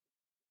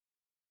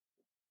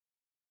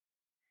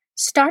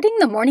Starting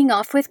the morning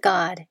off with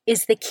God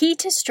is the key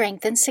to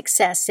strength and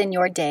success in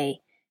your day.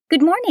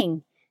 Good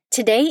morning.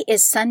 Today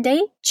is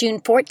Sunday,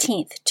 June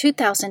 14th,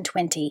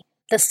 2020,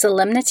 the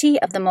Solemnity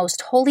of the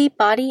Most Holy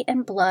Body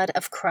and Blood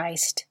of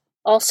Christ,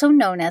 also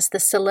known as the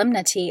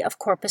Solemnity of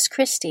Corpus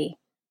Christi.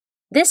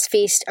 This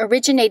feast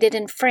originated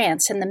in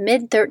France in the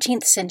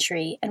mid-13th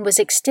century and was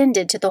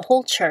extended to the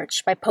whole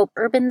Church by Pope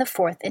Urban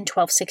IV in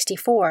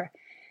 1264.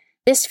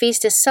 This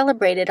feast is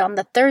celebrated on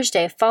the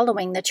Thursday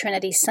following the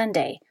Trinity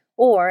Sunday,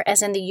 or,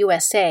 as in the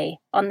USA,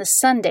 on the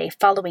Sunday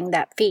following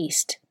that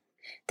feast.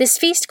 This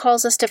feast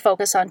calls us to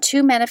focus on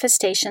two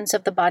manifestations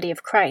of the body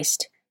of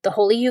Christ, the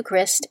Holy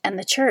Eucharist and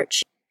the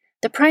Church.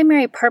 The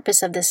primary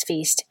purpose of this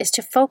feast is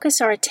to focus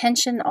our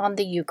attention on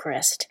the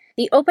Eucharist.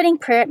 The opening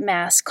prayer at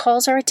Mass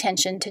calls our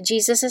attention to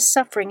Jesus'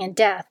 suffering and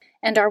death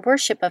and our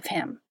worship of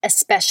Him,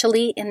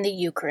 especially in the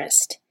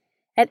Eucharist.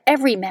 At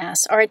every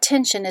Mass, our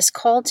attention is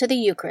called to the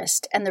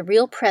Eucharist and the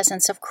real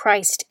presence of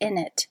Christ in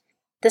it.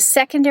 The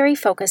secondary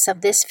focus of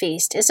this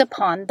feast is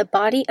upon the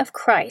body of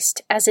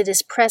Christ as it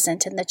is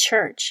present in the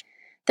Church.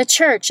 The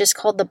Church is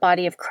called the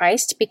body of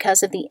Christ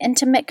because of the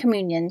intimate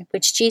communion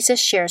which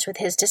Jesus shares with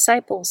His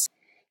disciples.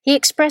 He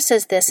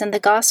expresses this in the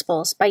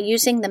Gospels by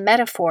using the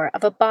metaphor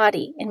of a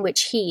body in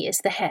which He is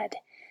the head.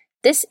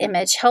 This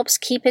image helps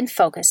keep in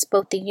focus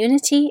both the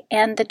unity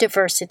and the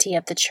diversity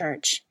of the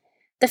Church.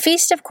 The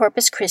Feast of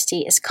Corpus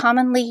Christi is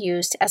commonly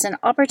used as an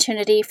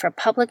opportunity for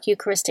public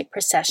Eucharistic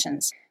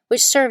processions,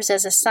 which serves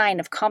as a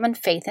sign of common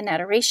faith and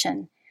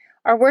adoration.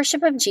 Our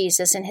worship of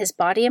Jesus in His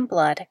body and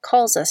blood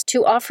calls us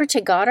to offer to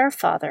God our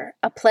Father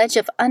a pledge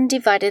of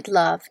undivided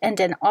love and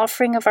an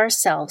offering of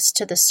ourselves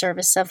to the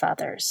service of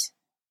others.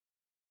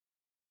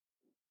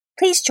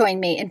 Please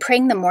join me in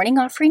praying the morning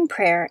offering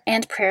prayer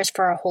and prayers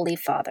for our Holy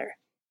Father.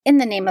 In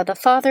the name of the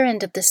Father,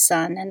 and of the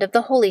Son, and of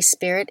the Holy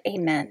Spirit,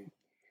 Amen.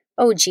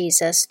 O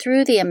Jesus,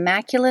 through the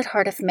Immaculate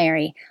Heart of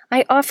Mary,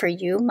 I offer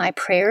you my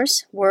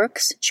prayers,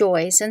 works,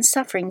 joys, and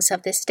sufferings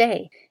of this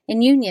day,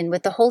 in union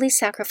with the holy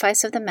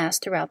sacrifice of the Mass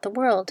throughout the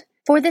world,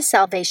 for the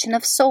salvation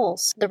of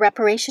souls, the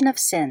reparation of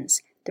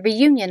sins, the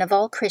reunion of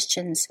all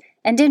Christians,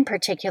 and in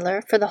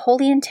particular for the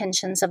holy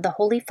intentions of the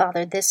Holy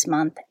Father this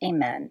month.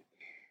 Amen.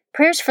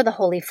 Prayers for the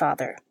Holy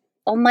Father.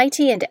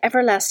 Almighty and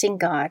everlasting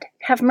God,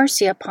 have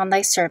mercy upon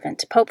thy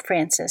servant, Pope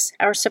Francis,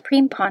 our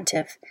Supreme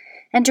Pontiff,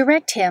 and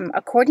direct him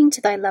according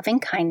to thy loving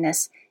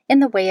kindness in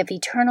the way of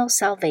eternal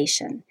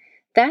salvation,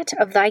 that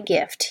of thy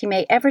gift he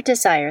may ever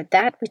desire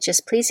that which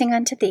is pleasing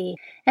unto thee,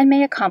 and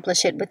may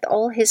accomplish it with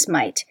all his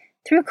might,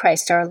 through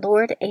Christ our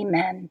Lord.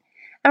 Amen.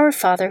 Our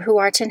Father, who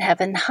art in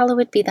heaven,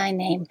 hallowed be thy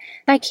name.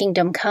 Thy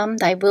kingdom come,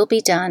 thy will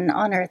be done,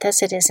 on earth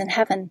as it is in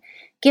heaven.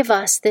 Give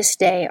us this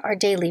day our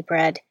daily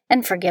bread,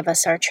 and forgive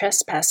us our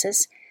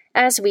trespasses,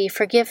 as we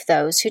forgive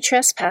those who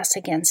trespass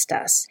against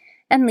us.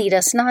 And lead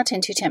us not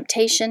into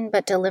temptation,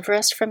 but deliver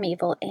us from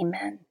evil.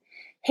 Amen.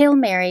 Hail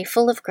Mary,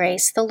 full of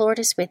grace, the Lord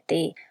is with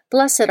thee.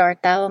 Blessed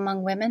art thou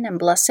among women, and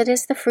blessed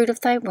is the fruit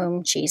of thy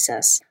womb,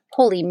 Jesus.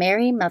 Holy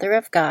Mary, Mother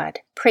of God,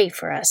 pray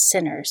for us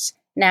sinners,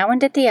 now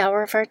and at the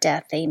hour of our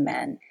death.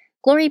 Amen.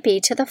 Glory be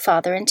to the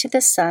Father, and to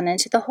the Son, and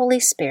to the Holy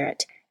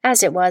Spirit,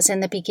 as it was in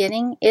the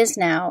beginning, is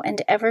now,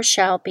 and ever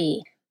shall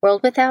be,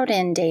 world without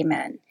end.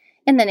 Amen.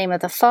 In the name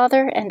of the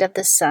Father, and of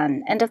the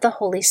Son, and of the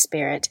Holy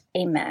Spirit.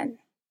 Amen.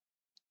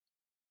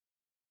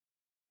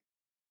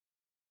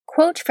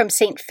 Quote from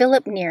St.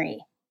 Philip Neri: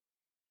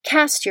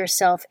 Cast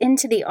yourself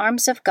into the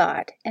arms of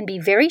God, and be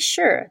very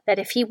sure that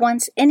if He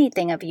wants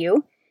anything of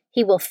you,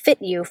 He will fit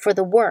you for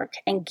the work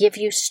and give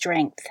you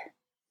strength.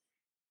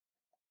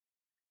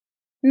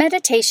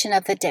 Meditation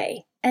of the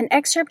Day, an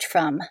excerpt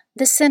from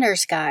The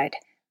Sinner's Guide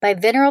by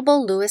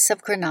Venerable Louis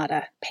of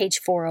Granada, page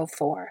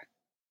 404.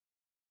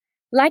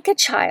 Like a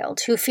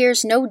child who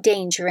fears no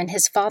danger in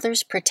his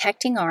Father's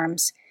protecting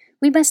arms,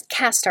 we must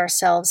cast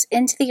ourselves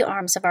into the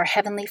arms of our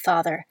Heavenly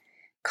Father,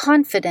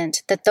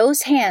 confident that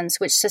those hands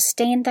which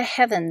sustain the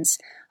heavens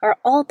are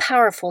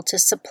all-powerful to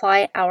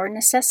supply our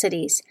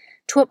necessities,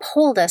 to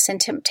uphold us in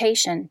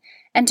temptation,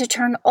 and to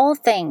turn all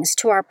things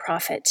to our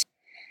profit.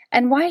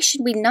 And why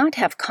should we not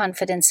have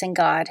confidence in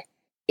God?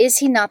 Is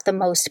He not the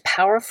most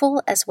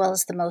powerful as well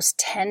as the most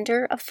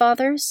tender of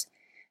fathers?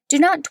 Do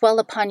not dwell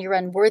upon your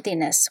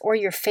unworthiness or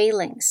your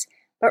failings,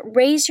 but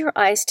raise your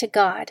eyes to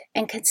God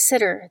and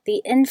consider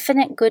the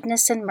infinite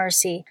goodness and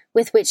mercy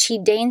with which He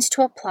deigns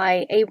to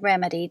apply a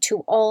remedy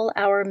to all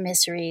our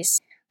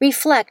miseries.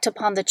 Reflect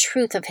upon the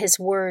truth of His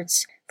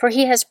words, for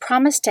He has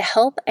promised to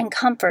help and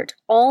comfort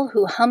all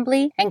who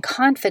humbly and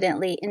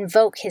confidently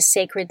invoke His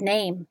sacred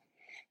name.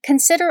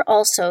 Consider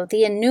also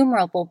the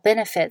innumerable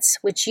benefits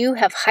which you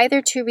have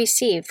hitherto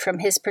received from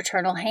His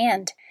paternal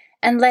hand,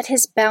 and let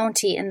His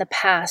bounty in the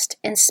past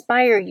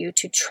inspire you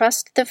to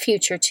trust the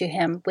future to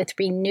Him with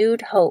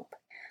renewed hope.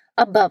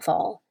 Above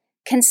all,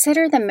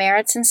 consider the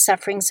merits and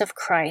sufferings of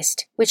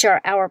Christ, which are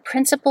our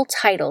principal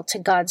title to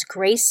God's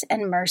grace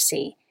and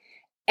mercy,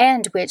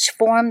 and which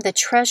form the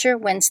treasure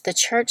whence the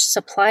Church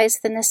supplies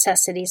the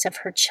necessities of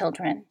her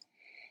children.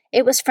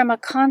 It was from a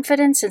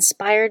confidence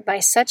inspired by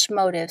such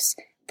motives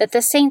that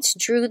the saints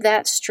drew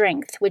that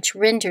strength which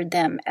rendered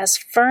them as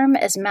firm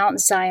as Mount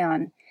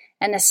Zion,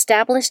 and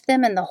established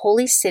them in the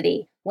holy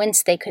city,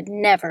 whence they could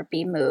never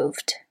be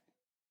moved.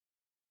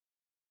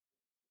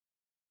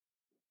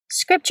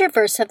 Scripture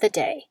verse of the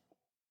day.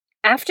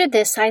 After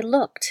this I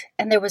looked,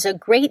 and there was a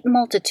great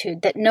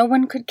multitude that no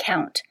one could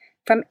count,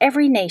 from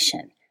every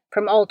nation,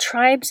 from all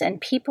tribes and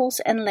peoples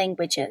and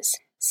languages,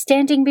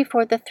 standing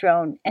before the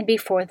throne and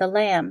before the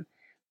Lamb,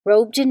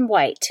 robed in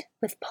white,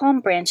 with palm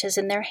branches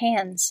in their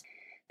hands.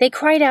 They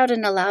cried out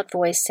in a loud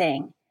voice,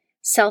 saying,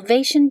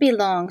 Salvation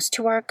belongs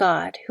to our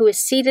God, who is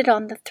seated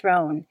on the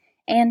throne,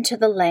 and to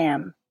the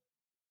Lamb.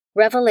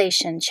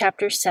 Revelation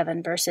chapter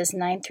 7, verses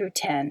 9 through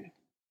 10.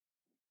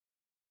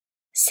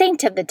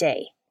 Saint of the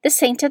Day. The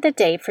saint of the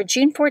day for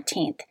June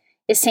 14th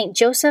is Saint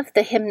Joseph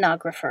the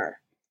Hymnographer.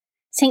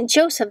 Saint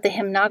Joseph the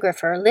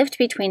Hymnographer lived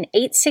between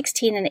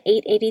 816 and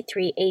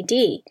 883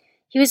 A.D.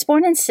 He was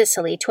born in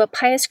Sicily to a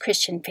pious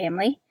Christian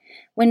family.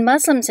 When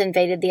Muslims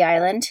invaded the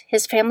island,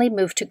 his family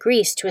moved to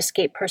Greece to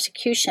escape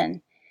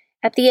persecution.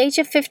 At the age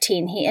of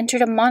 15, he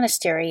entered a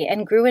monastery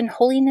and grew in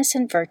holiness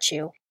and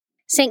virtue.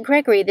 St.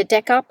 Gregory the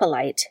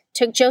Decapolite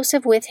took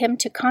Joseph with him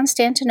to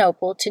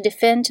Constantinople to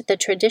defend the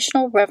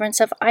traditional reverence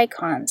of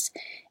icons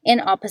in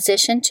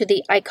opposition to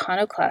the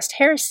iconoclast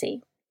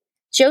heresy.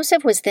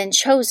 Joseph was then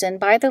chosen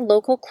by the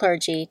local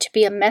clergy to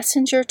be a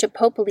messenger to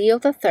Pope Leo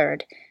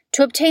III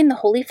to obtain the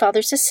Holy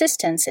Father's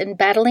assistance in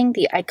battling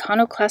the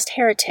iconoclast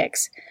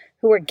heretics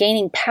who were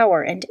gaining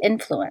power and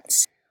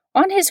influence.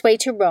 On his way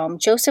to Rome,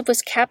 Joseph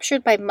was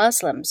captured by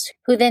Muslims,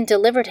 who then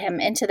delivered him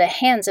into the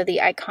hands of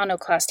the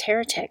iconoclast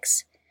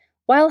heretics.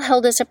 While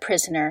held as a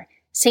prisoner,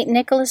 St.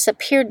 Nicholas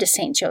appeared to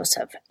St.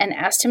 Joseph and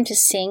asked him to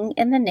sing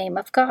in the name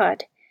of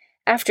God.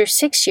 After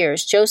 6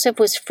 years, Joseph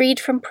was freed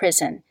from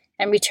prison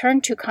and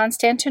returned to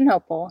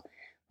Constantinople,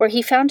 where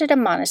he founded a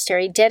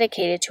monastery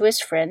dedicated to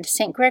his friend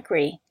St.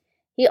 Gregory.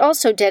 He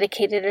also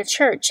dedicated a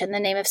church in the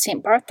name of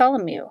St.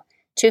 Bartholomew,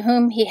 to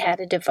whom he had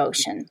a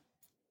devotion.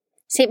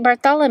 St.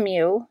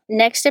 Bartholomew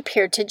next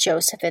appeared to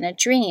Joseph in a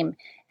dream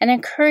and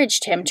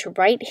encouraged him to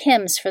write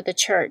hymns for the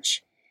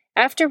church.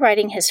 After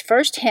writing his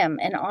first hymn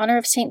in honor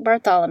of St.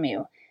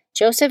 Bartholomew,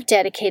 Joseph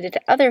dedicated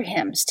other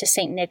hymns to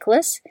St.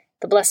 Nicholas,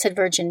 the Blessed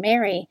Virgin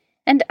Mary,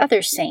 and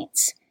other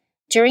saints.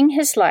 During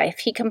his life,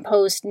 he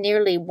composed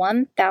nearly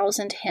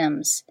 1,000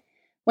 hymns.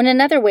 When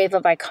another wave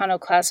of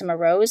iconoclasm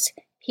arose,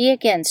 he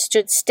again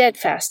stood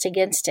steadfast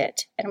against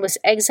it and was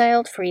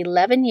exiled for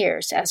 11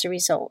 years as a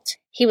result.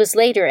 He was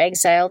later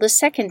exiled a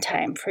second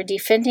time for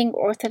defending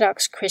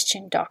Orthodox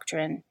Christian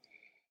doctrine.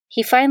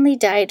 He finally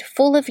died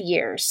full of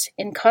years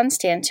in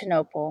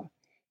Constantinople,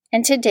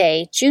 and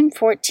today, June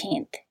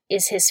 14th,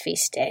 is his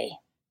feast day.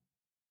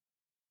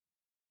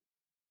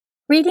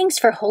 Readings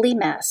for Holy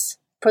Mass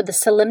for the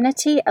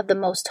Solemnity of the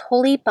Most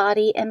Holy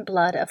Body and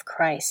Blood of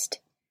Christ.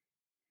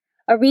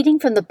 A reading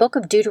from the book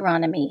of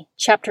Deuteronomy,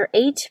 chapter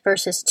 8,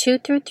 verses 2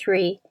 through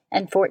 3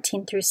 and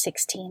 14 through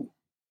 16.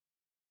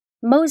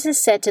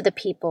 Moses said to the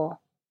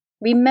people,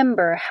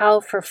 Remember how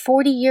for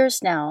 40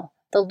 years now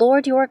the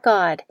Lord your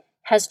God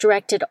has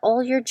directed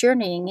all your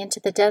journeying into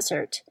the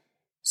desert,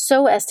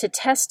 so as to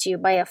test you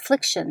by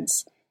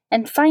afflictions,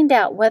 and find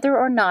out whether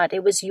or not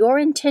it was your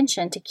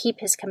intention to keep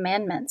his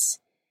commandments.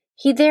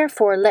 He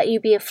therefore let you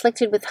be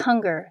afflicted with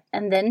hunger,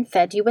 and then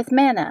fed you with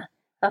manna,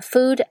 a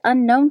food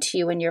unknown to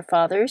you and your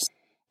fathers,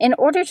 in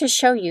order to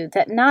show you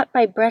that not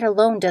by bread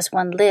alone does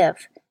one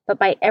live, but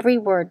by every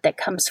word that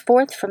comes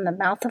forth from the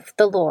mouth of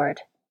the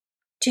Lord.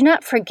 Do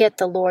not forget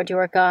the Lord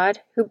your God,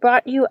 who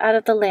brought you out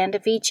of the land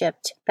of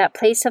Egypt, that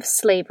place of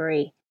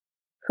slavery,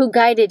 who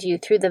guided you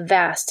through the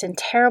vast and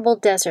terrible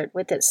desert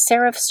with its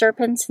seraph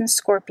serpents and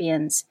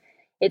scorpions,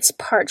 its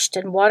parched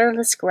and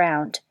waterless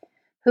ground,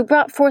 who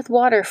brought forth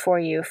water for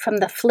you from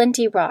the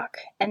flinty rock,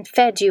 and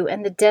fed you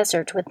in the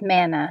desert with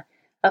manna,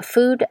 a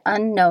food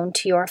unknown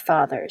to your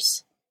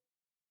fathers.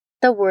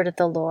 The word of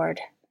the Lord.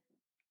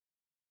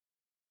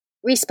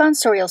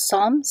 Responsorial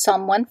Psalm,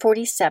 Psalm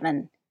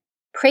 147.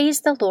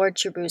 Praise the Lord,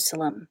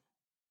 Jerusalem.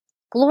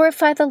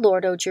 Glorify the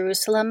Lord, O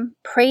Jerusalem.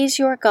 Praise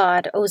your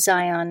God, O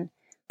Zion.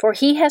 For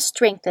he has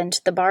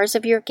strengthened the bars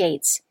of your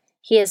gates.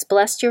 He has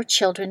blessed your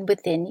children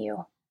within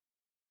you.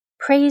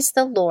 Praise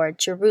the Lord,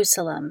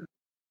 Jerusalem.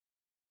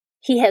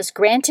 He has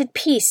granted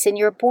peace in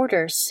your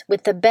borders.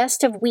 With the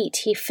best of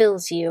wheat he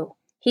fills you.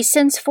 He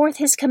sends forth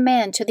his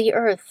command to the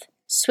earth.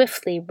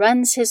 Swiftly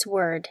runs his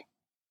word.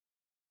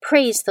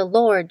 Praise the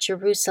Lord,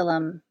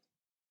 Jerusalem.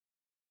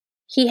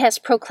 He has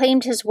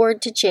proclaimed his word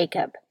to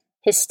Jacob,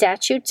 his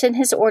statutes and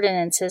his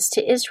ordinances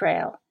to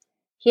Israel.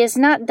 He has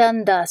not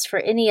done thus for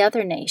any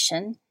other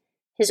nation.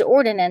 His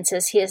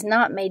ordinances he has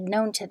not made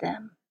known to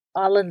them.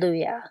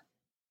 Alleluia.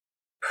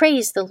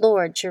 Praise the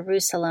Lord,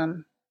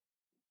 Jerusalem.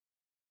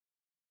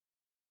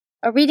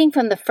 A reading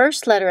from the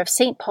first letter of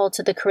St. Paul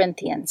to the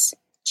Corinthians,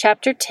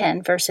 chapter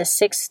 10, verses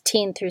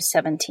 16 through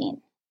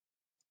 17.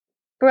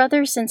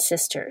 Brothers and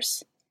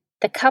sisters,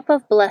 the cup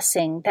of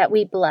blessing that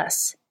we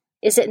bless,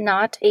 is it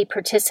not a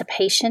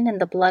participation in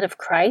the blood of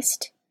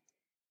Christ?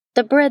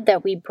 The bread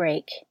that we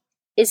break,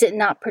 Is it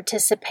not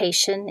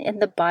participation in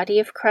the body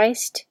of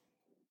Christ?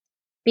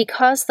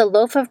 Because the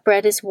loaf of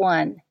bread is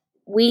one,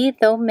 we,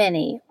 though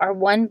many, are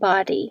one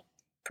body,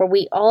 for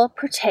we all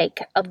partake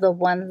of the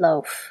one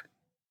loaf.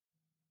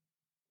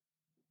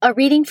 A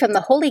reading from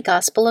the Holy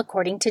Gospel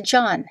according to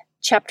John,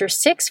 chapter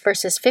 6,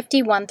 verses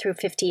 51 through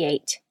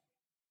 58.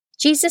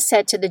 Jesus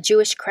said to the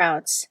Jewish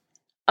crowds,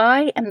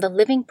 "I am the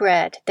living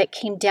bread that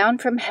came down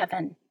from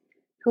heaven.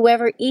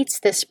 Whoever eats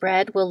this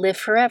bread will live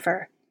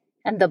forever,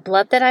 and the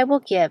blood that I will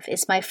give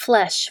is my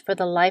flesh for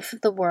the life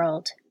of the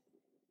world."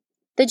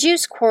 The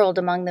Jews quarreled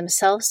among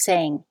themselves,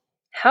 saying,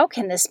 "How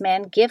can this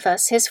man give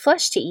us his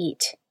flesh to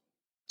eat?"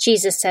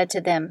 Jesus said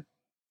to them,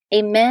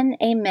 "Amen,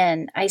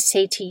 amen, I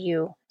say to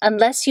you,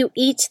 unless you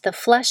eat the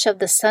flesh of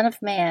the Son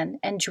of Man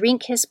and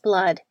drink his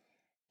blood,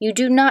 you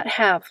do not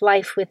have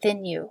life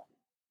within you.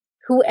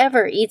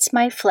 Whoever eats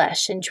my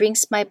flesh and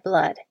drinks my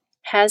blood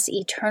has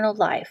eternal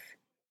life,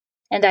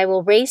 and I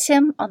will raise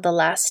him on the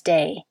last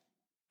day.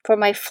 For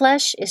my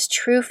flesh is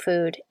true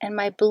food, and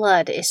my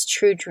blood is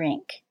true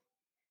drink.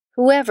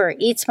 Whoever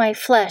eats my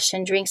flesh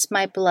and drinks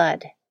my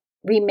blood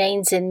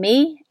remains in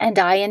me, and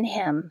I in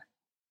him.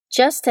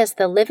 Just as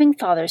the living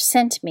Father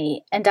sent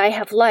me, and I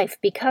have life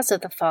because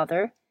of the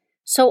Father,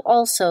 so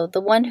also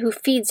the one who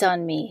feeds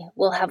on me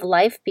will have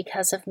life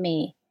because of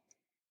me.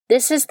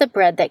 This is the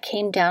bread that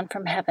came down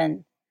from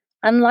heaven,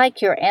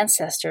 unlike your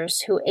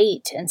ancestors who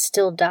ate and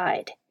still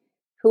died.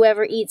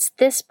 Whoever eats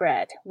this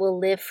bread will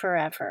live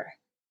forever."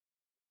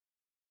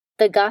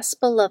 The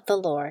Gospel of the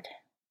Lord.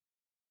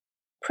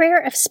 Prayer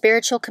of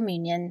Spiritual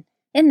Communion.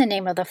 In the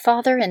name of the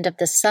Father, and of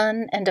the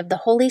Son, and of the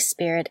Holy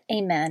Spirit.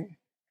 Amen.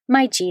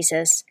 My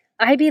Jesus,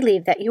 I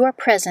believe that you are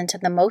present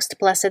in the most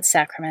blessed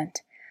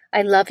sacrament.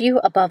 I love you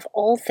above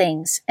all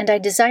things, and I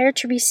desire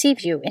to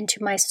receive you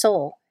into my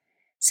soul.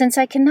 Since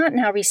I cannot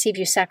now receive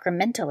you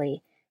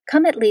sacramentally,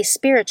 come at least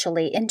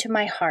spiritually into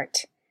my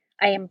heart.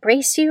 I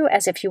embrace you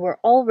as if you were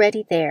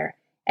already there,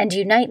 and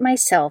unite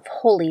myself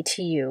wholly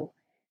to you.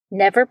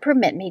 Never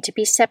permit me to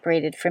be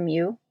separated from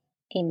you.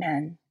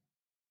 Amen.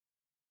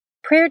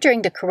 Prayer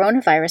during the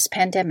coronavirus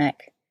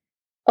pandemic.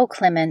 O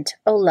clement,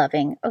 O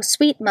loving, O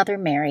sweet Mother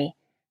Mary,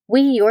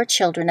 we, your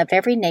children of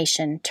every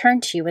nation, turn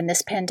to you in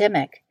this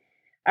pandemic.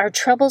 Our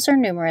troubles are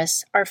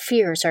numerous, our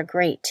fears are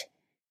great.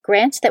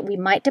 Grant that we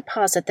might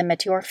deposit them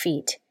at your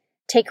feet,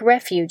 take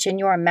refuge in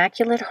your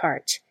immaculate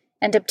heart,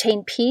 and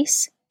obtain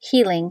peace,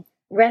 healing,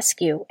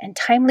 rescue, and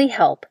timely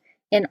help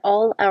in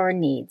all our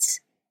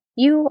needs.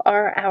 You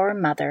are our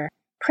Mother.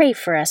 Pray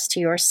for us to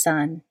your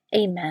Son.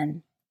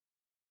 Amen.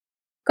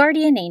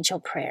 Guardian Angel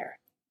Prayer.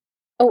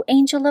 O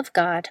angel of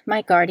God,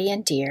 my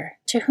guardian dear,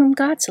 to whom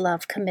God's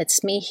love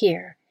commits me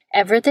here,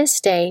 ever this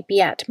day be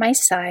at my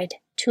side,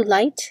 to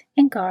light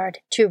and guard,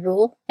 to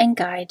rule and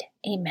guide.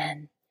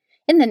 Amen.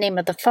 In the name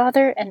of the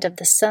Father, and of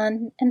the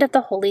Son, and of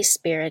the Holy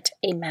Spirit.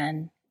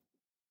 Amen.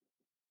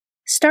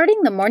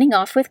 Starting the morning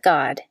off with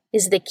God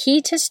is the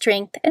key to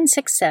strength and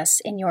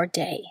success in your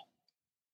day.